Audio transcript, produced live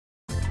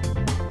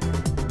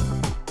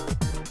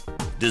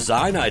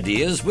Design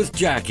Ideas with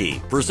Jacqui,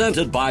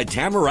 presented by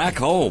Tamarack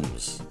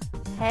Homes.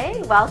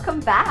 Hey, welcome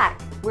back.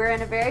 We're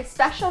in a very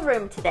special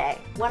room today.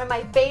 One of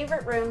my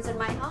favorite rooms in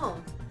my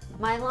home,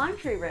 my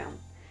laundry room.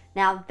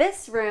 Now,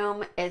 this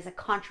room is a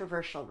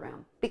controversial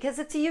room because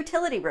it's a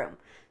utility room.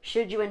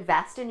 Should you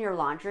invest in your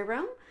laundry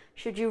room?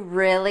 Should you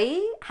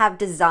really have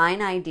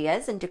design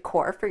ideas and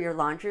decor for your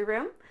laundry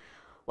room?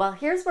 Well,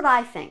 here's what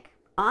I think.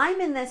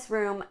 I'm in this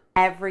room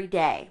every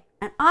day,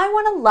 and I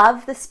want to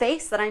love the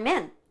space that I'm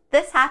in.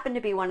 This happened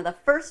to be one of the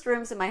first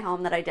rooms in my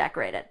home that I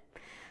decorated.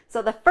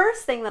 So the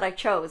first thing that I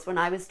chose when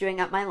I was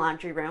doing up my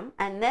laundry room,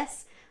 and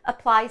this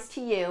applies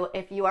to you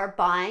if you are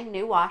buying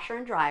new washer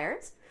and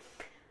dryers,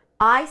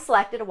 I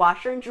selected a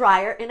washer and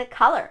dryer in a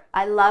color.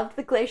 I loved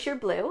the glacier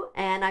blue,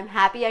 and I'm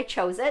happy I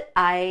chose it.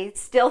 I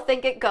still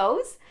think it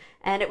goes,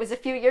 and it was a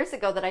few years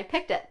ago that I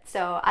picked it,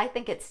 so I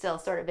think it's still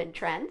sort of in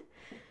trend.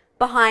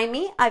 Behind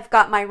me, I've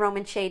got my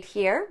Roman shade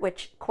here,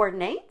 which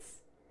coordinates.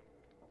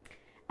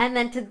 And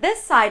then to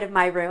this side of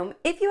my room,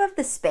 if you have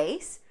the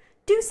space,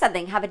 do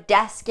something. Have a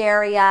desk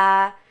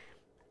area,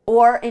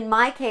 or in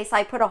my case,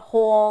 I put a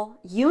whole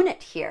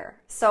unit here.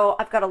 So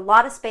I've got a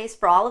lot of space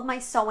for all of my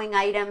sewing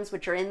items,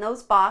 which are in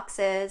those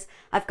boxes.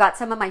 I've got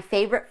some of my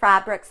favorite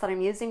fabrics that I'm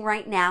using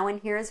right now in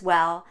here as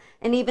well,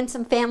 and even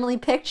some family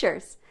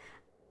pictures.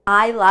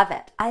 I love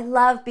it. I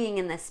love being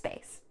in this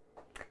space.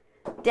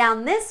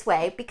 Down this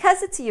way,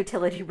 because it's a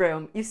utility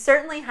room, you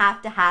certainly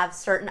have to have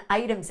certain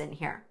items in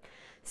here.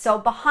 So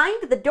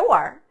behind the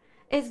door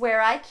is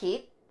where I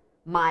keep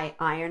my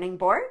ironing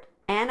board,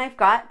 and I've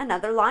got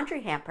another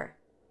laundry hamper.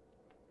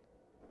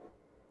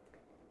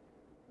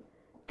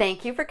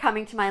 Thank you for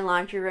coming to my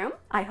laundry room.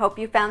 I hope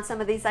you found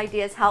some of these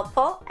ideas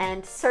helpful,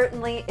 and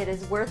certainly it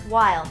is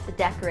worthwhile to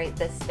decorate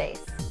this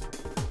space.